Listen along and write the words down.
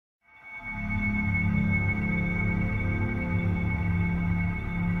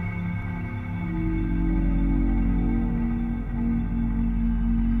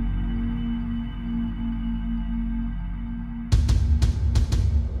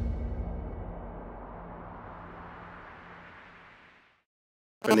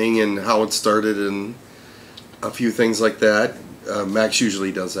happening and how it started and a few things like that. Max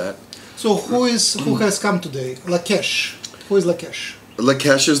usually does that. So who has come today? Lakesh. Who is Lakesh?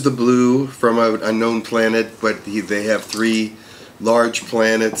 Lakesh is the blue from an unknown planet, but they have 3 large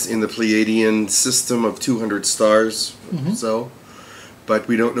planets in the Pleiadian system of 200 stars. But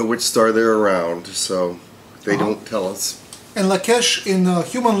we don't know which star they're around, so they don't tell us. And Lakesh in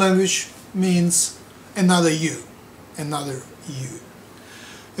human language means another you,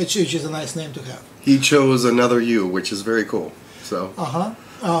 which is a nice name to have. He chose another you, which is very cool. So.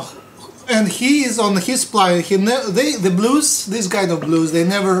 And he is on his planet. The blues, this kind of blues, they're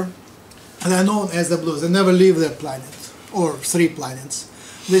known as the blues. They never leave their planet, or 3 planets.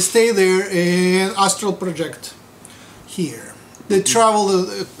 They stay there and astral project here. They travel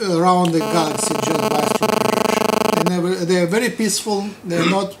around the galaxy just by astral projection. They are very peaceful. They're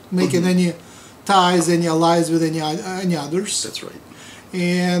not making any ties, any allies with any others. That's right.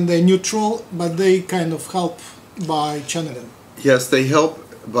 And they're neutral, but they kind of help by channeling. Yes, they help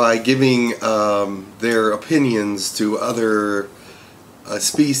by giving their opinions to other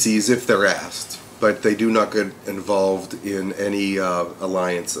species if they're asked, but they do not get involved in any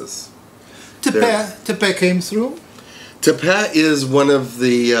alliances. 𝗪𝗡𝗕𝗓 came through. 𝗪𝗡𝗕𝗓 is one of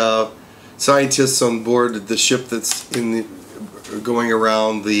the scientists on board the ship that's going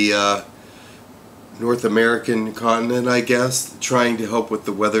around the North American continent, I guess, trying to help with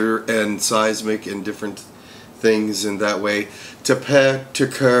the weather and seismic and different things in that way. 𝗪𝗡𝗕𝗓,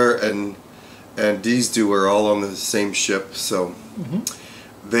 𝗪𝗓𝗓, and 𝗪𝗓𝗓 are all on the same ship, so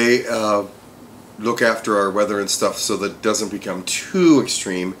they look after our weather and stuff so that it doesn't become too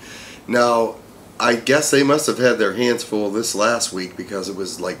extreme. Now, I guess they must have had their hands full this last week because it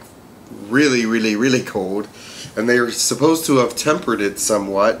was like really, really, really cold, and they were supposed to have tempered it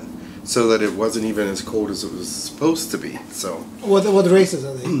somewhat so that it wasn't even as cold as it was supposed to be. So, what races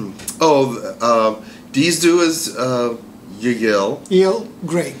are they? 𝗪𝗓𝗓 is Yahyel. Yahyel,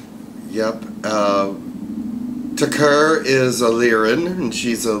 gray. Yep. 𝗪𝗓𝗓 is a Lyran, and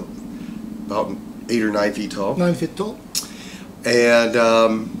she's about 8 or 9 feet tall. 9 feet tall. And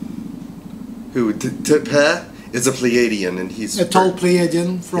𝗪𝗓𝗓𝗓 is a Pleiadian, and he's a tall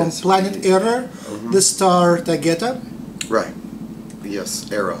Pleiadian from planet Era, the star Theta. Right. Yes,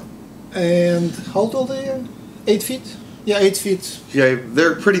 Era. And how tall they are? 8 feet? Yeah, 8 feet. Yeah,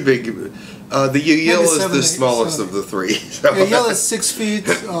 they're pretty big. The Yahyel is the smallest of the 3. Yahyel is 6 feet.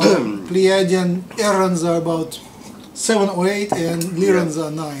 Pleiadian Lyrans are about 7 or 8, and Lyrans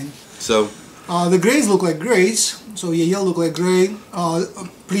are 9. So the Greys look like Greys. So Yahyel look like Grey.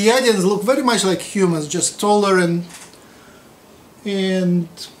 Pleiadians look very much like humans, just taller and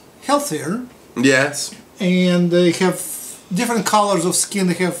healthier. Yes. And they have different colors of skin.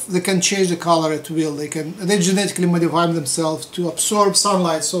 They can change the color at will. They genetically modify themselves to absorb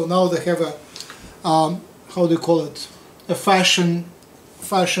sunlight. So now they have a how do you call it? A fashion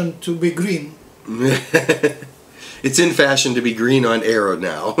to be green. It's in fashion to be green on Era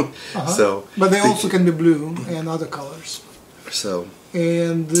now. So, but they also can be blue and other colors. So.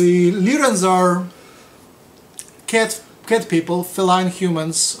 And the Lyrans are cat people, feline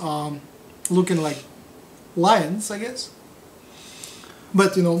humans, looking like lions, I guess.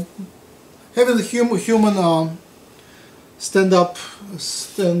 But having the human stand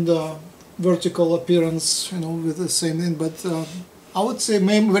vertical appearance, with the same thing. But I would say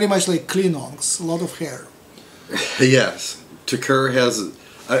very much like Klingons, a lot of hair. Yes, 𝗪𝗓𝗓 has.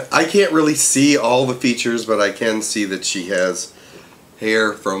 I can't really see all the features, but I can see that she has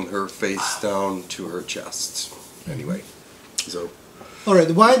hair from her face down to her chest. Anyway, so. All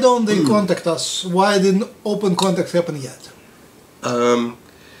right. Why don't they contact us? Why didn't open contact happen yet?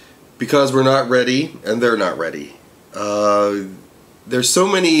 Because we're not ready, and they're not ready. There's so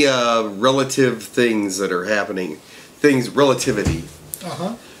many relative things that are happening. Relativity.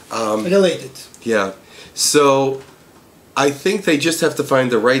 Related. Yeah. So, I think they just have to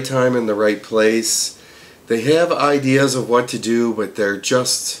find the right time and the right place. They have ideas of what to do, but they're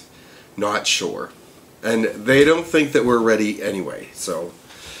just not sure. And they don't think that we're ready anyway. So,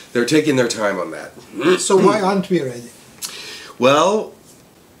 they're taking their time on that. So why aren't we ready? Well,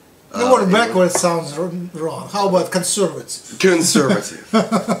 the word backwards sounds wrong. How about conservative? Conservative.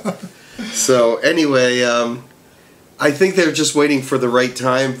 So anyway, I think they're just waiting for the right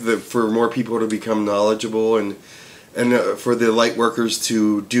time for more people to become knowledgeable and for the Lightworkers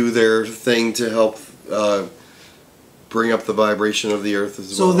to do their thing to help bring up the vibration of the Earth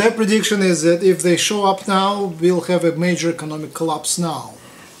as well. So their prediction is that if they show up now, we'll have a major economic collapse now.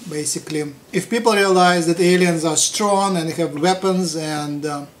 Basically, if people realize that aliens are strong and have weapons and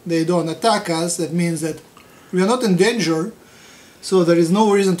they don't attack us, that means that we are not in danger. So there is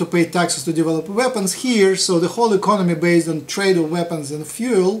no reason to pay taxes to develop weapons here, so the whole economy based on trade of weapons and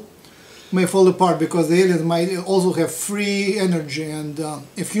fuel may fall apart because the aliens might also have free energy, and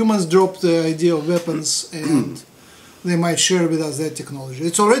if humans drop the idea of weapons, and they might share with us that technology.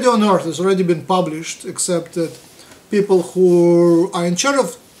 It's already on Earth, it's already been published, except that people who are in charge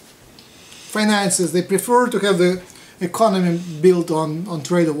of finances, they prefer to have the economy built on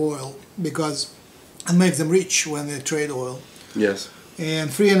trade of oil, because it makes them rich when they trade oil. Yes. And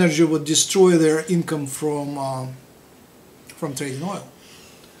free energy would destroy their income from trading oil.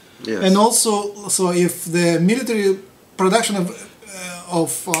 Yes. And also, so if the military production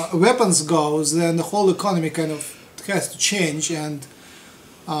of weapons goes, then the whole economy kind of has to change, and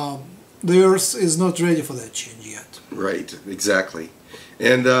the Earth is not ready for that change yet. Right, exactly.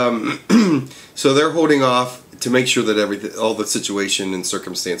 And so they're holding off to make sure that all the situation and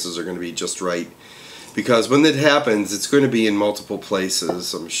circumstances are going to be just right. Because when that happens, it's going to be in multiple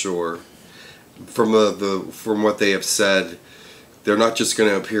places, I'm sure. From what they have said, they're not just going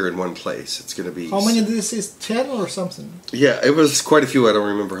to appear in one place. It's going to be... How many did this is? 10 or something? Yeah, it was quite a few. I don't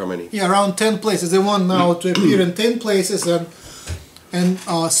remember how many. Yeah, around 10 places. They want now to appear in 10 places and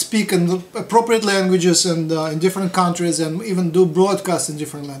speak in appropriate languages and in different countries, and even do broadcasts in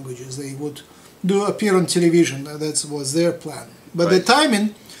different languages. They would appear on television. That was their plan. But Right. the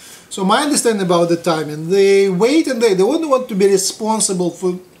timing... So my understanding about the timing, they wait and they don't want to be responsible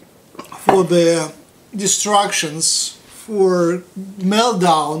for the distractions, for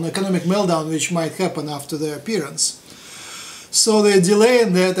meltdown, economic meltdown, which might happen after their appearance. So they're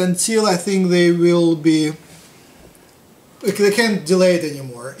delaying that until I think they will be, they can't delay it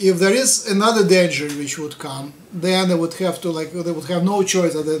anymore. If there is another danger which would come, then they would have to, they would have no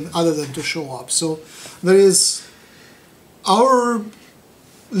choice other than to show up. So there is, our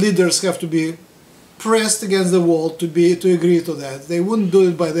leaders have to be pressed against the wall to agree to that. They wouldn't do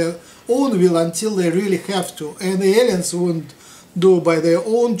it by their own will until they really have to, and the aliens wouldn't do it by their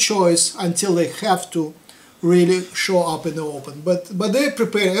own choice until they have to really show up in the open. But they're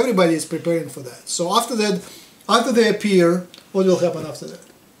preparing. Everybody is preparing for that. So after that, after they appear, what will happen after that?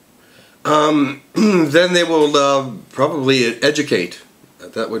 Then they will probably educate.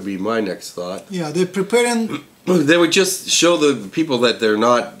 That would be my next thought. Yeah, they're preparing. They would just show the people that they're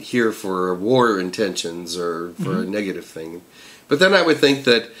not here for war intentions or for a negative thing. But then I would think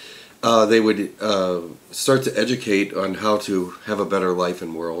that they would start to educate on how to have a better life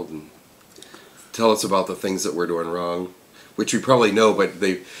and world, and tell us about the things that we're doing wrong, which we probably know, but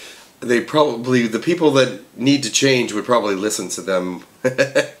they probably, the people that need to change would probably listen to them,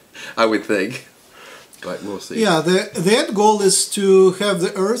 I would think. But we'll see. Yeah, the end goal is to have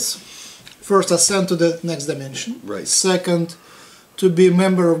the Earth first ascend to the next dimension. Right. Second, to be a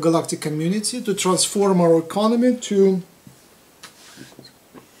member of galactic community, to transform our economy, to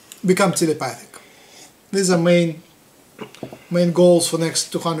become telepathic. These are main goals for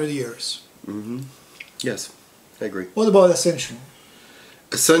next 200 years. Mm-hmm. Yes, I agree. What about ascension?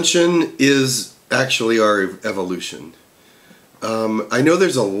 Ascension is actually our evolution. I know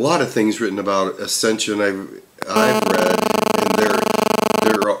there's a lot of things written about ascension I've read,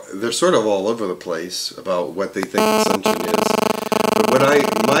 and they're sort of all over the place about what they think ascension is. But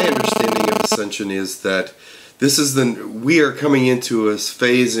my understanding of ascension is that we are coming into a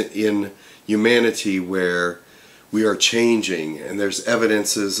phase in humanity where we are changing, and there's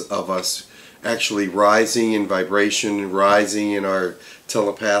evidences of us actually rising in vibration, rising in our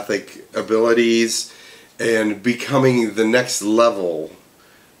telepathic abilities, and becoming the next level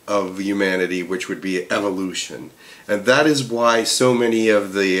of humanity, which would be evolution. And that is why so many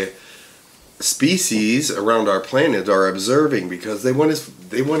of the species around our planet are observing, because they want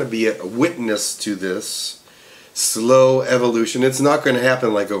to be a witness to this slow evolution. It's not going to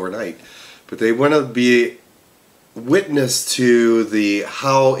happen like overnight, but they want to be witness to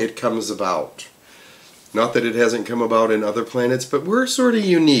how it comes about. Not that it hasn't come about in other planets, but we're sort of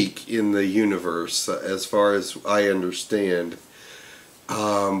unique in the universe as far as I understand.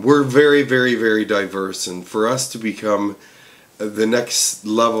 We're very, very, very diverse, and for us to become the next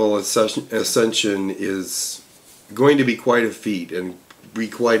level ascension is going to be quite a feat and be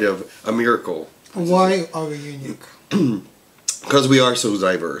quite a miracle. Why are we unique? Because we are so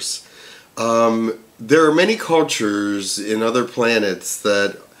diverse. There are many cultures in other planets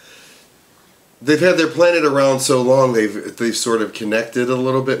that they've had their planet around so long they've sort of connected a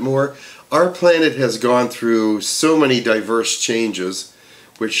little bit more. Our planet has gone through so many diverse changes,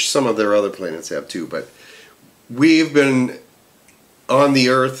 which some of their other planets have too, but we've been on the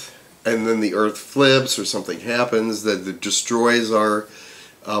Earth, and then the Earth flips or something happens that destroys our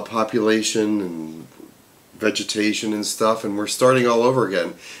population and vegetation and stuff, and we're starting all over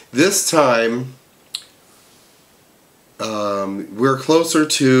again. This time, we're closer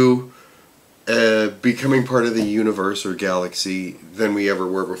to becoming part of the universe or galaxy than we ever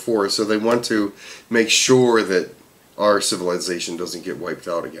were before. So they want to make sure that our civilization doesn't get wiped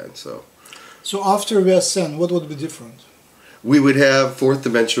out again. So after we ascend, what would be different? We would have fourth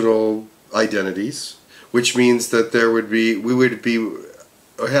dimensional identities, which means that we would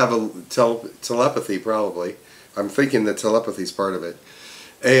have a telepathy probably. I'm thinking that telepathy is part of it,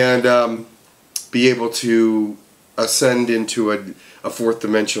 and be able to ascend into a fourth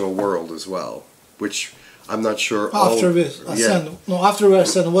dimensional world as well, which I'm not sure. After we ascend, after we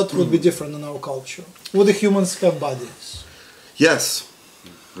ascend, what would be different in our culture? Would the humans have bodies? Yes,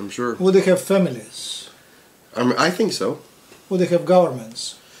 I'm sure. Would they have families? I think so. Would they have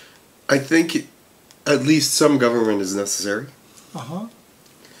governments? I think at least some government is necessary.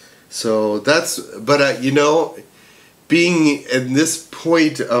 So but you know, being at this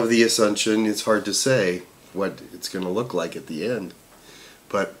point of the ascension, it's hard to say what it's going to look like at the end.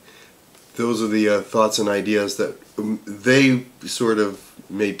 But those are the thoughts and ideas that they sort of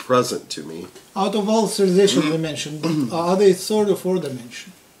made present to me. Out of all civilizations we mentioned, are they third or fourth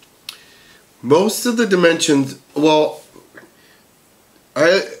dimension? Most of the dimensions, well,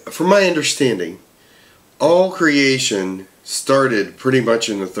 from my understanding, all creation started pretty much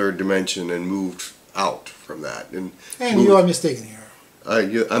in the third dimension and moved out from that. And you are mistaken here.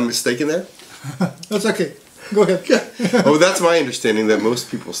 I'm mistaken there? That's okay. Go ahead. Oh, that's my understanding, that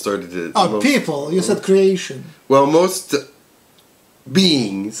most people started it. People. You said creation. Well, most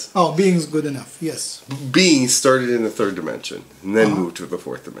beings. Oh, beings good enough. Yes. Beings started in the third dimension and then moved to the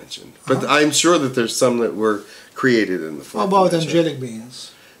fourth dimension. But I'm sure that there's some that were created in the fourth dimension. How about angelic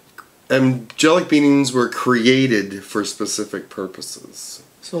beings? Angelic beings were created for specific purposes.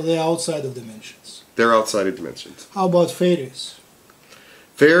 So they're outside of dimensions. They're outside of dimensions. How about fairies?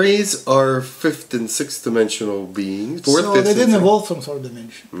 Fairies are fifth and sixth dimensional beings. So they didn't evolve from third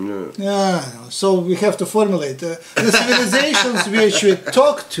dimension. No. No. So we have to formulate the civilizations which we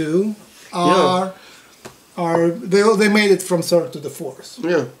talk to they made it from third to the fourth.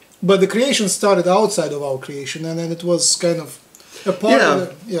 Yeah. But the creation started outside of our creation, and then it was kind of a part of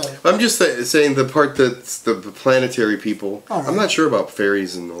it. Yeah. I'm just saying the part that's the planetary people. Right. I'm not sure about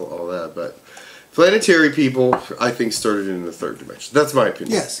fairies and all that, but planetary people, I think, started in the third dimension. That's my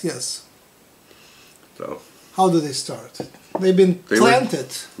opinion. Yes, yes. So. How do they start? They've been planted.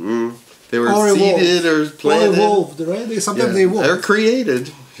 They were seeded or planted. Or evolved, right? Sometimes they evolved. They're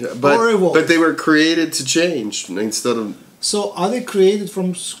created. But they were created to change instead of... So are they created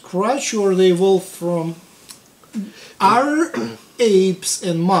from scratch, or they evolved from... Are apes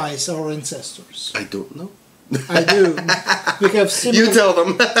and mice our ancestors? I don't know. I do. We have similar, you tell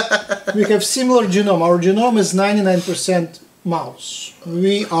them. We have similar genome. Our genome is 99% mouse.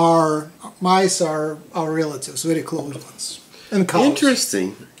 Mice are our relatives, very close ones. And cows.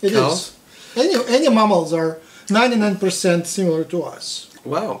 Interesting. It cows? is. Any mammals are 99% similar to us.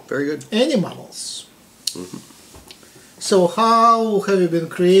 Wow, very good. Any mammals. So how have you been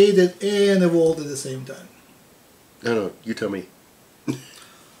created and evolved at the same time? No, you tell me.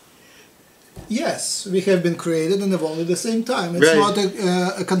 Yes, we have been created and evolved at the same time. It's not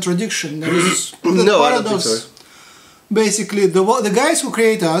a contradiction. There is no, I don't think so. Basically, the guys who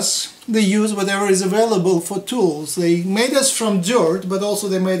create us, they use whatever is available for tools. They made us from dirt, but also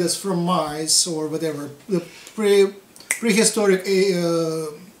they made us from mice or whatever. The prehistoric...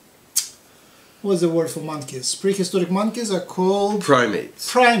 what's the word for monkeys? Prehistoric monkeys are called...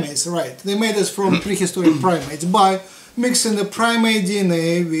 Primates. Primates, right. They made us from prehistoric primates by mixing the primate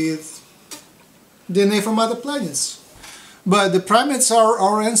DNA with DNA from other planets. But the primates are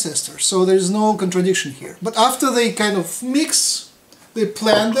our ancestors, so there's no contradiction here. But after they kind of mix, they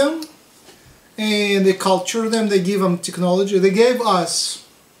plant them, and they culture them, they give them technology. They gave us...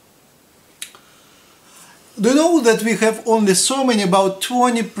 Do you know that we have only so many, about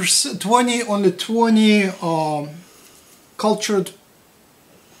 20%, only 20 cultured,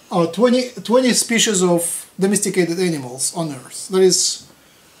 20 species of domesticated animals on Earth. There is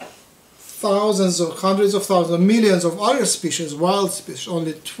thousands or hundreds of thousands, millions of other species, wild species,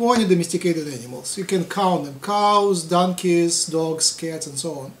 only 20 domesticated animals. You can count them: cows, donkeys, dogs, cats, and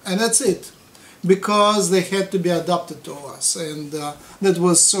so on. And that's it, because they had to be adapted to us, and that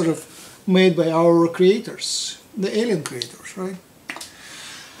was sort of made by our creators, the alien creators, right?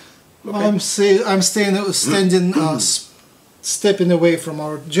 Okay. I'm stepping away from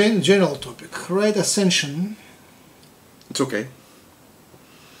our general topic, right? Ascension. It's okay.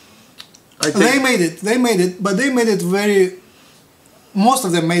 They made it, but they made it most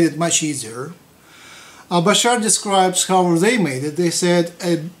of them made it much easier. Bashar describes how they made it. They said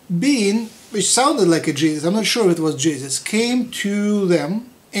a being, which sounded like a Jesus, I'm not sure if it was Jesus, came to them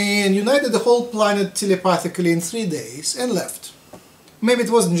and united the whole planet telepathically in 3 days and left. Maybe it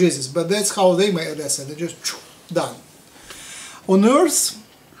wasn't Jesus, but that's how they made it. They just done. On Earth,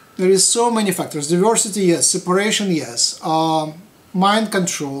 there is so many factors. Diversity, yes. Separation, yes. Mind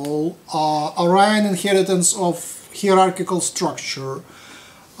control, Orion inheritance of hierarchical structure,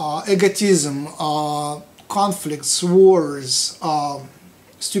 egotism, conflicts, wars,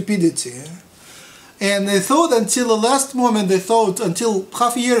 stupidity. And they thought until the last moment, until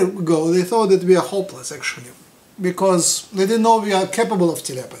half a year ago, they thought that we are hopeless actually, because they didn't know we are capable of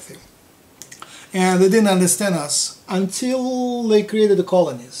telepathy. And they didn't understand us until they created the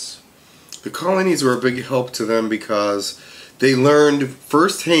colonies. The colonies were a big help to them because they learned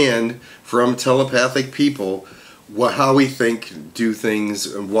firsthand from telepathic people how we think, do things,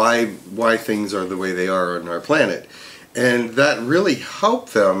 and why things are the way they are on our planet. And that really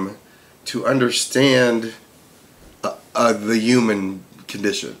helped them to understand the human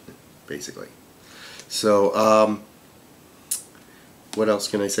condition, basically. So, what else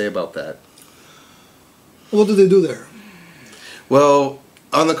can I say about that? What do they do there? Well,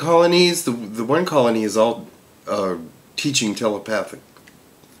 on the colonies, the one colony is all teaching how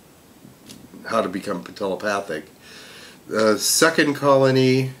to become telepathic. The second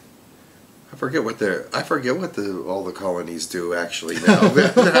colony, I forget what all the colonies do actually now.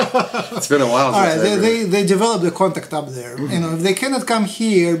 It's been a while since they developed the contact up there. You know, if they cannot come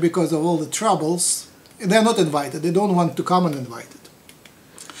here because of all the troubles, they're not invited. They don't want to come uninvited.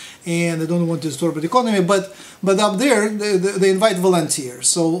 And they don't want to disturb the economy, but up there they invite volunteers.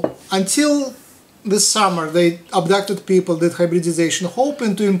 So until this summer they abducted people, did hybridization,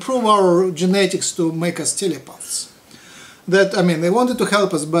 hoping to improve our genetics to make us telepaths. They wanted to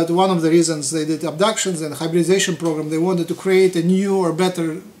help us, but one of the reasons they did abductions and hybridization program, they wanted to create a new or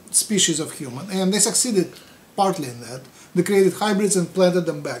better species of human, and they succeeded partly in that. They created hybrids and planted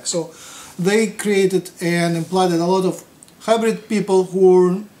them back. So they created and implanted a lot of hybrid people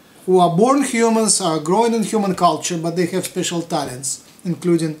who are born humans, are growing in human culture, but they have special talents,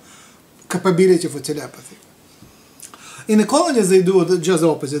 including capability for telepathy. In the colonies, they do just the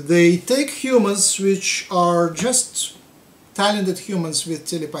opposite. They take humans which are just talented humans with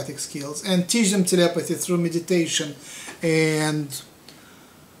telepathic skills and teach them telepathy through meditation and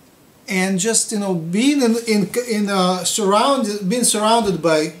just being surrounded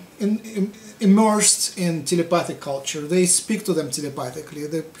by immersed in telepathic culture. They speak to them telepathically.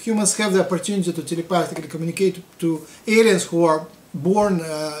 The humans have the opportunity to telepathically communicate to aliens who are born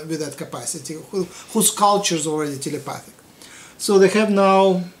with that capacity, whose culture is already telepathic. So they have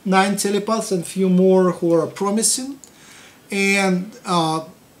now 9 telepaths and a few more who are promising. And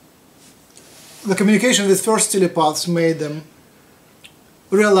the communication with first telepaths made them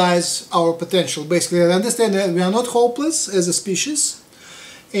realize our potential. Basically, they understand that we are not hopeless as a species,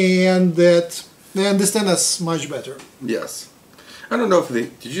 and that they understand us much better. Yes. I don't know if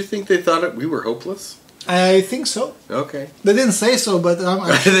did you think they thought we were hopeless? I think so. Okay. They didn't say so, but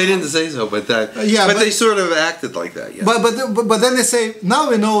they didn't say so, but that. But they sort of acted like that. Yes. But then they say,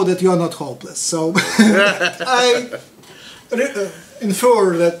 now we know that you are not hopeless. So I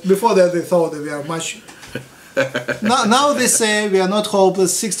infer that before that they thought that we are much. Now they say we are not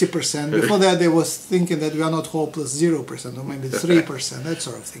hopeless 60%. Before that they was thinking that we are not hopeless 0% or maybe 3%, that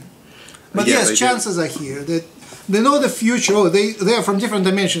sort of thing. But yeah, yes, chances are here that they know the future. Oh, they are from different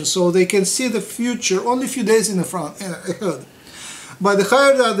dimensions, so they can see the future only a few days in the front ahead. But the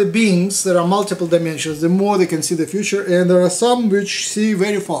higher are the beings, there are multiple dimensions, the more they can see the future, and there are some which see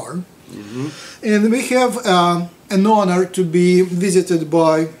very far. Mm-hmm. And we have an honor to be visited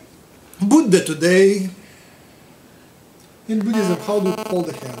by Buddha today. In Buddhism, how do you hold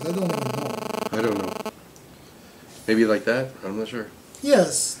the hand? I don't even know. I don't know. Maybe like that? I'm not sure.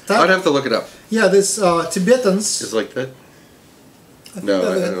 Yes. I'd have to look it up. Yeah, this Tibetans... It's like that? I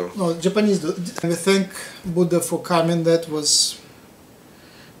don't know. No, Japanese do. We thank Buddha for coming. That was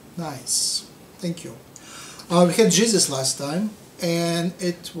nice. Thank you. We had Jesus last time, and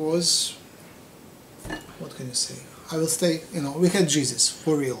it was... What can you say? I will stay, we had Jesus,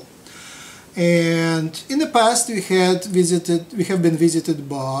 for real. And in the past we have been visited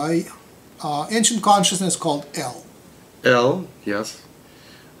by ancient consciousness called El. El, yes.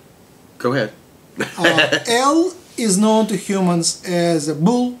 Go ahead. El is known to humans as a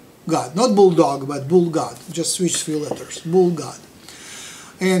bull god, not bulldog, but bull god. Just switch 3 letters, bull god.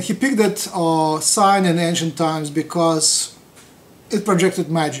 And he picked that sign in ancient times because it projected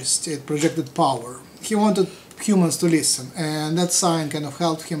majesty, it projected power. He wanted humans to listen, and that sign kind of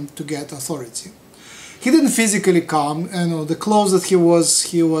helped him to get authority. he didn't physically come. The clothes that he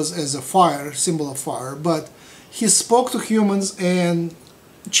was as a fire, symbol of fire, but he spoke to humans and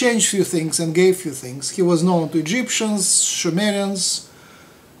changed few things and gave few things. He was known to Egyptians, Sumerians,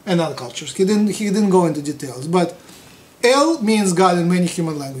 and other cultures. He didn't go into details, but El means God in many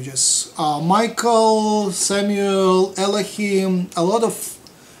human languages. Michael, Samuel, Elohim, a lot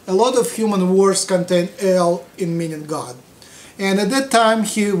of human words contain El in meaning God. And at that time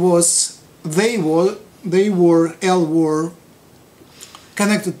El were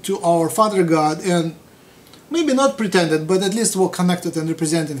connected to our Father God, and maybe not pretended, but at least were connected and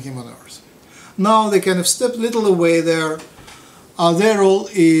representing him on earth. Now they kind of stepped a little away there. Their role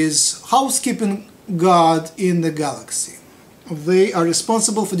is housekeeping God in the galaxy. They are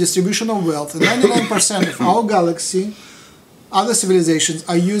responsible for distribution of wealth, and 99% of our galaxy, other civilizations,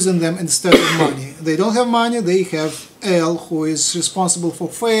 are using them instead of money. They don't have money, they have El, who is responsible for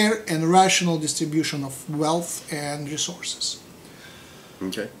fair and rational distribution of wealth and resources.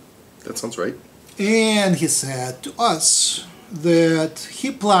 Okay, that sounds right. And he said to us that he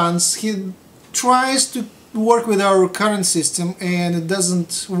tries to work with our current system, and it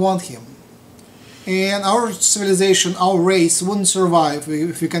doesn't want him. And our civilization, our race, wouldn't survive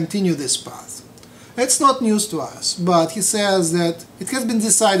if we continue this path. It's not news to us, but he says that it has been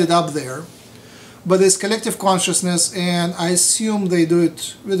decided up there, but there's collective consciousness, and I assume they do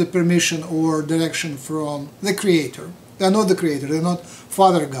it with the permission or direction from the Creator. They're not the Creator, they're not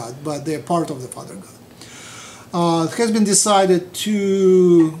Father God, but they're part of the Father God. It has been decided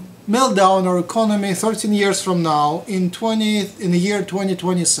to melt down our economy 13 years from now in the year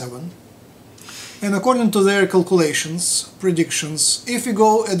 2027. And according to their calculations, predictions, if we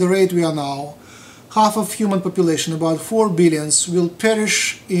go at the rate we are now, half of human population, about 4 billions, will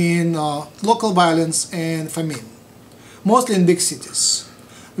perish in local violence and famine, mostly in big cities.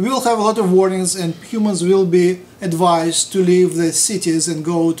 We will have a lot of warnings, and humans will be advised to leave the cities and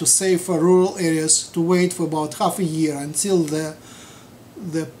go to safer rural areas to wait for about half a year until the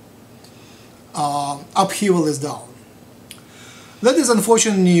upheaval is down. That is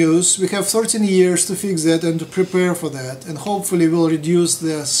unfortunate news. We have 13 years to fix that and to prepare for that, and hopefully we'll reduce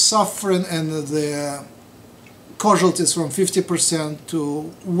the suffering and the casualties from 50%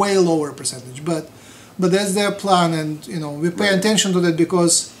 to way lower percentage. But that's their plan, and we pay attention to that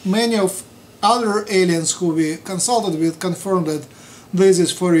because many of other aliens who we consulted with confirmed that this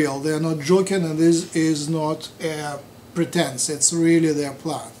is for real. They are not joking, and this is not a pretense. It's really their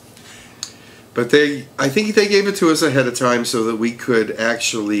plan. But I think they gave it to us ahead of time so that we could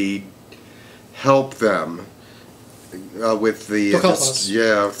actually help them with the... To help us.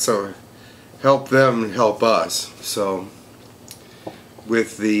 Yeah, so help them help us. So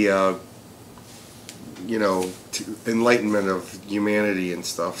with the, enlightenment of humanity and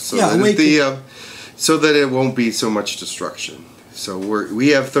stuff. So so that it won't be so much destruction. So we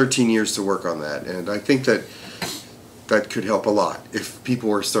have 13 years to work on that, and I think that could help a lot if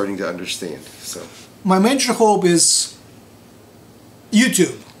people are starting to understand. So my major hope is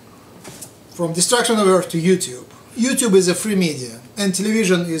YouTube. From destruction of Earth to YouTube. YouTube is a free media, and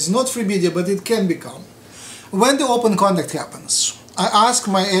television is not free media, but it can become. When the open contact happens, I ask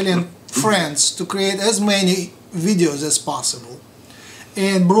my alien friends to create as many videos as possible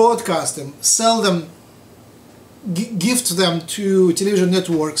and broadcast them, sell them, gift them to television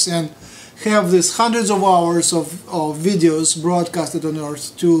networks, and have these hundreds of hours of videos broadcasted on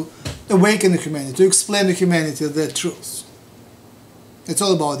Earth to awaken the humanity, to explain to humanity the truth. It's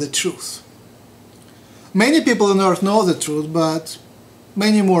all about the truth. Many people on Earth know the truth, but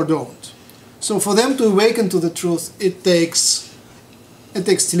many more don't. So for them to awaken to the truth, it takes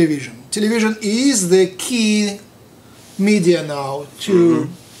television. Television is the key media now to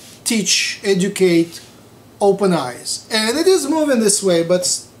teach, educate, open eyes. And it is moving this way,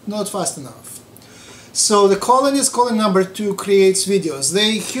 but not fast enough. So the Colonies, colony number 2, creates videos.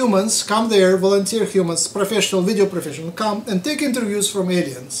 Humans come there, volunteer humans, video professional, come and take interviews from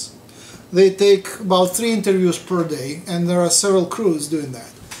aliens. They take about 3 interviews per day, and there are several crews doing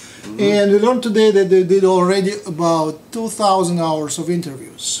that. And we learned today that they did already about 2,000 hours of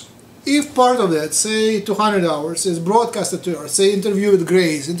interviews. If part of that, say 200 hours, is broadcasted to Earth, say interview with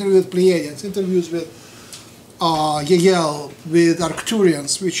Greys, interview with Pleiadians, interviews with Yahyel, with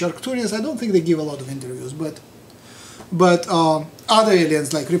Arcturians, which Arcturians, I don't think they give a lot of interviews, but other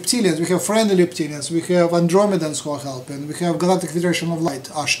aliens like Reptilians, we have friendly Reptilians, we have Andromedans who are helping, we have Galactic Federation of Light,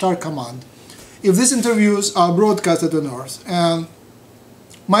 𝗪𝗓𝗓𝗓. If these interviews are broadcasted on Earth, and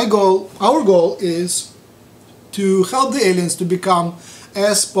our goal is to help the aliens to become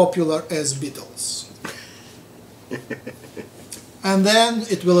as popular as Beatles. and then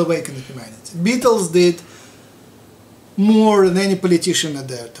it will awaken humanity. Beatles did more than any politician at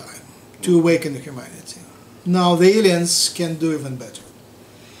their time to awaken humanity. Now the aliens can do even better.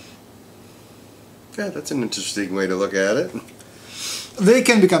 Yeah, that's an interesting way to look at it. They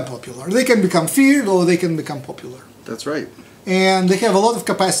can become popular. They can become feared, or they can become popular. That's right. And they have a lot of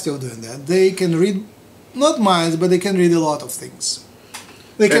capacity of doing that. They can read, not minds, but they can read a lot of things.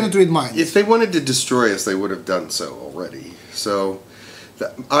 They cannot read minds. If they wanted to destroy us, they would have done so already. So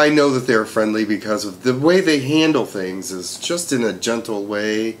I know that they're friendly because of the way they handle things is just in a gentle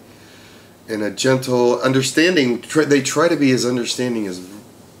way, in a gentle understanding. They try to be as understanding as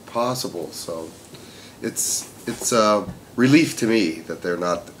possible. So it's a relief to me that they're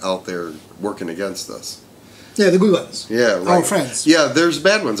not out there working against us. Yeah, the good ones. Yeah, right. Our friends. Yeah, there's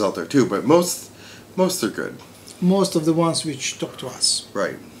bad ones out there too, but most are good. Most of the ones which talk to us.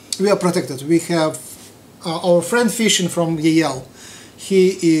 Right. We are protected. We have our friend Fishing from Yahyel. He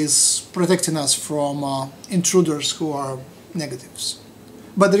is protecting us from intruders who are negatives.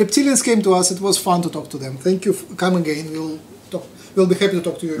 But the reptilians came to us. It was fun to talk to them. Thank you. Come again. We'll be happy to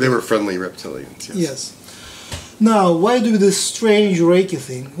talk to you again. They were friendly reptilians. Yes. Yes. Now, why do this strange Reiki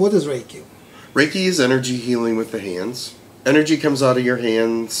thing? What is Reiki? Reiki is energy healing with the hands. Energy comes out of your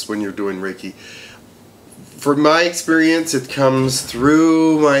hands when you're doing Reiki. For my experience, it comes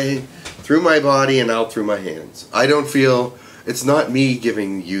through my body and out through my hands. I don't feel, it's not me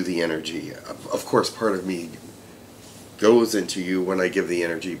giving you the energy. Of course, part of me goes into you when I give the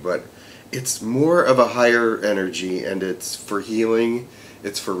energy, but it's more of a higher energy, and it's for healing,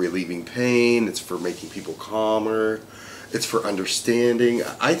 it's for relieving pain, it's for making people calmer, it's for understanding.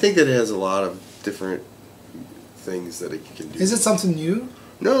 I think that it has a lot of different things that it can do. Is it something new?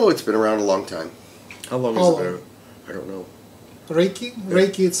 No, it's been around a long time. How long has it been? I don't know. Reiki?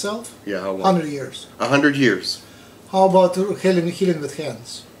 Reiki itself? Yeah, how long? 100 years. 100 years. How about healing with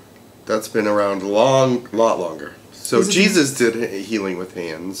hands? That's been around a lot longer. So Jesus did healing with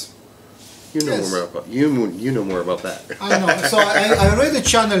hands. You know more about you know more about that. I know. So I read a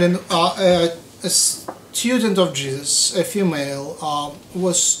channel in a student of Jesus, a female,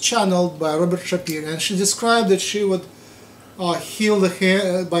 was channeled by Robert Shapiro, and she described that she would heal the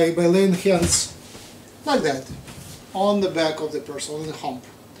hair by laying hands like that on the back of the person, on the hump,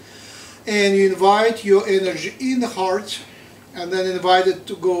 and you invite your energy in the heart, and then invite it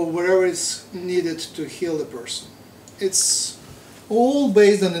to go wherever it's needed to heal the person. It's all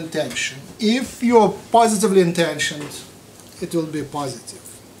based on intention. If you're positively intentioned, it will be positive.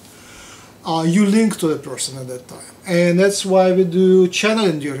 You link to the person at that time, and that's why we do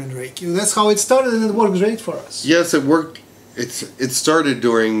channeling during Reiki. That's how it started, and it worked great for us. Yes, it worked. It started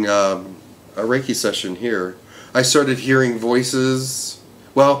during a Reiki session here. I started hearing voices.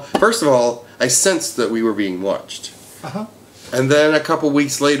 Well, first of all, I sensed that we were being watched, and then a couple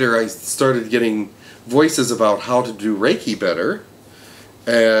weeks later, I started getting voices about how to do Reiki better.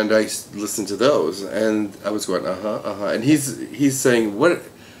 And I listened to those, and I was going, and he's saying,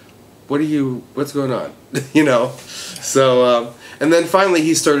 what's going on, you know? So, and then finally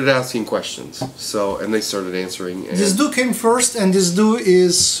he started asking questions. So, and they started answering. And this dude came first, and this dude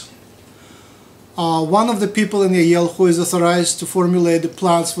is one of the people in Yahyel who is authorized to formulate the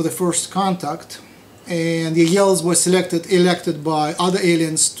plans for the first contact. And Yahyel was elected by other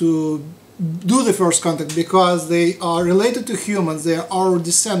aliens to do the first contact because they are related to humans. They are our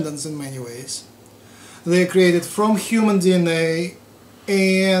descendants in many ways. They are created from human DNA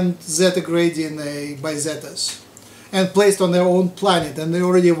and Zeta Gray DNA by Zetas, and placed on their own planet, and they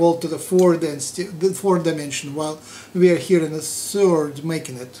already evolved to the fourth dimension, while we are here in the third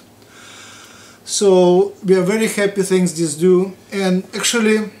making it. So we are very happy things this do, and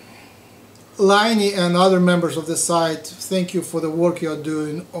actually Laini and other members of the site, thank you for the work you are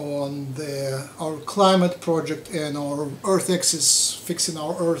doing on our climate project and our Earth axis, fixing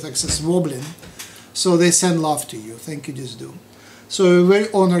our Earth axis wobbling. So they send love to you. Thank you, just do. So we're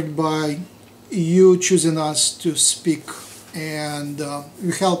very honored by you choosing us to speak, and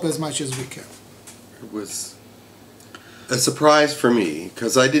we help as much as we can. it was a surprise for me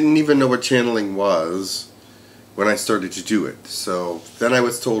because I didn't even know what channeling was when I started to do it. So then I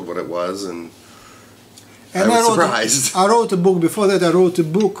was told what it was, and I was surprised. I wrote a book. Before that, I wrote a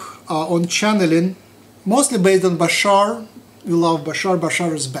book on channeling, mostly based on Bashar. We love Bashar.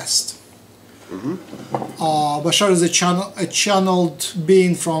 Bashar is best. Bashar is a channeled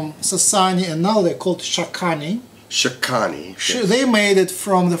being from Sasani, and now they're called Shakani. Shakani. Yes. They made it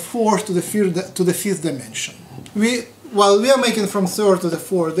from the fourth to the fifth dimension. We are making it from third to the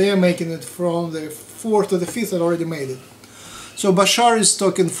fourth. They are making it from the fourth to the fifth. And already made it. So Bashar is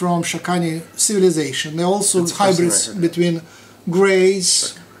talking from Shakani civilization. They're also hybrids between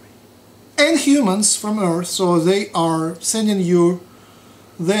greys, and humans from Earth. So they are sending you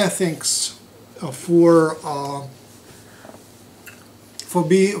their things for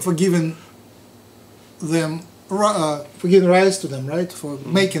giving them, for giving rise to them, right? For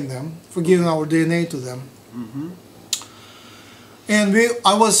making them, for giving our DNA to them. And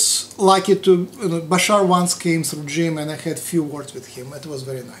I was lucky to, Bashar once came through gym and I had few words with him. It was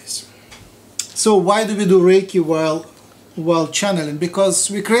very nice. So why do we do Reiki while channeling? Because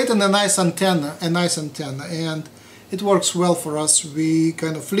we created a nice antenna, and it works well for us. We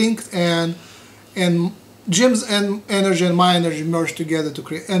kind of linked, and Jim's energy and my energy merged together to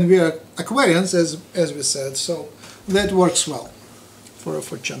create, and we are Aquarians, as we said, so that works well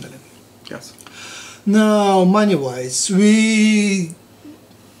for channeling. Yes. Now, money-wise, we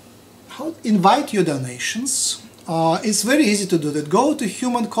invite your donations. It's very easy to do that. Go to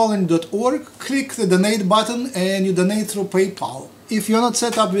humancolony.org, click the donate button, and you donate through PayPal. If you're not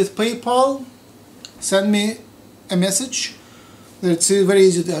set up with PayPal, send me a message. It's very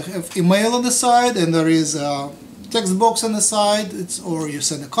easy to have email on the side, and there is a text box on the side, or you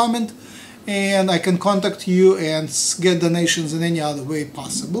send a comment, and I can contact you and get donations in any other way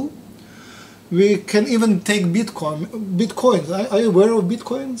possible. We can even take bitcoins. Are you aware of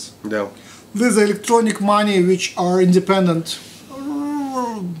bitcoins? No. These are electronic money which are independent,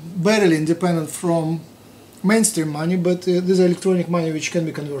 barely independent from mainstream money, but these are electronic money which can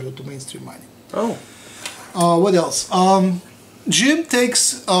be converted to mainstream money. Oh. What else? Jim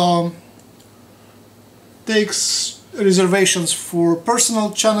takes reservations for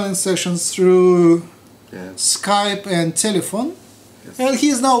personal channeling sessions through Skype and telephone, and he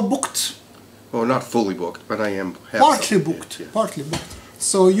is now booked. Well, not fully booked, but I am partly booked. Yeah. Partly booked.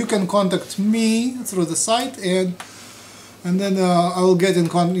 So you can contact me through the site, and then I will get you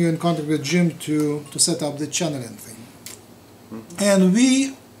in contact with Jim to set up the channeling thing. And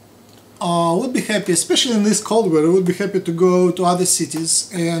we would be happy, especially in this cold weather, would be happy to go to other cities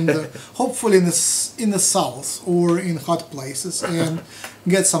and hopefully in the south or in hot places and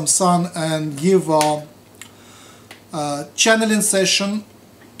get some sun and give a channeling session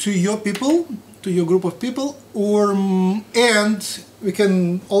to your people, to your group of people, and we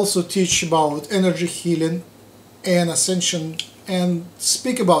can also teach about energy healing and ascension and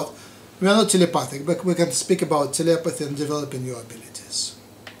speak about, we are not telepathic, but we can speak about telepathy and developing your abilities.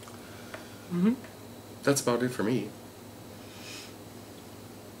 That's about it for me.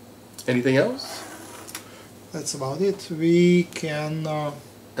 Anything else? That's about it. We can...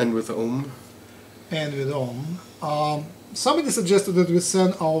 and with Om? And with Om. Somebody suggested that we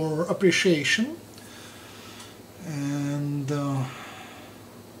send our appreciation and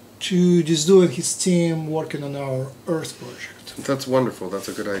to Jizdu and his team working on our Earth project. That's wonderful. That's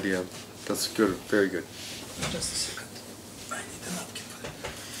a good idea. That's good. Very good. Just a second. I need a napkin for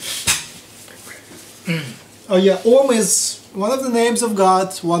that. Oh yeah, Om is one of the names of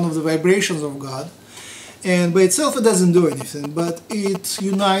God, one of the vibrations of God, and by itself it doesn't do anything, but it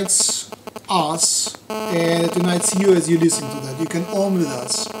unites us, and it unites you as you listen to that. You can Om with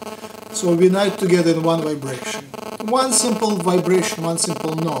us. So we unite together in one vibration. One simple vibration, one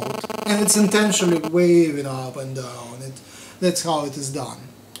simple note. And it's intentionally waving up and down. That's how it is done.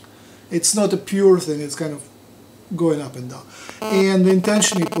 It's not a pure thing, it's kind of going up and down. And the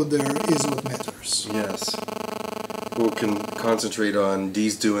intention you put there is what matters. Yes. We can concentrate on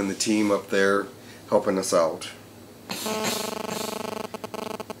Jizdu and the team up there helping us out.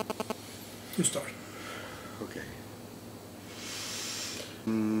 You start. Okay.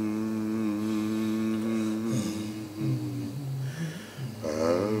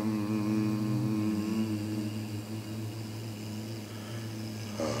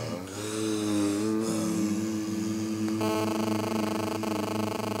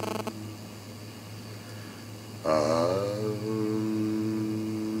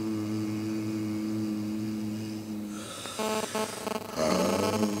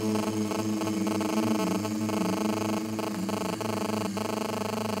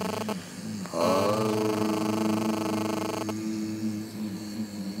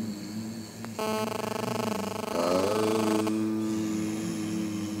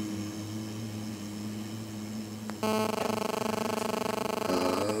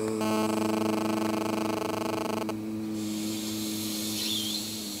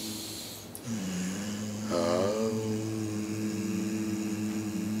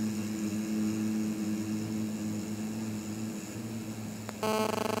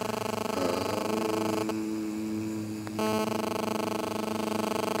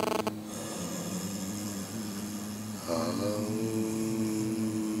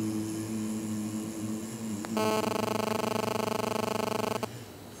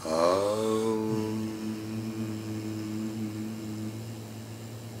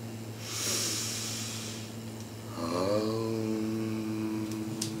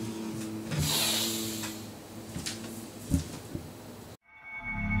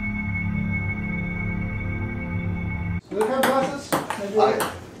 Do you have glasses?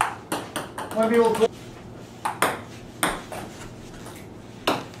 Maybe we'll play.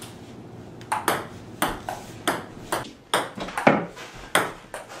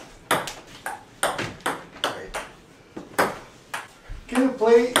 Can you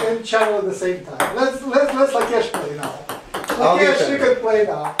play and channel at the same time? Let's Lakesh play now. Lakesh, you can play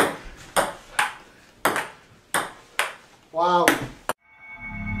now.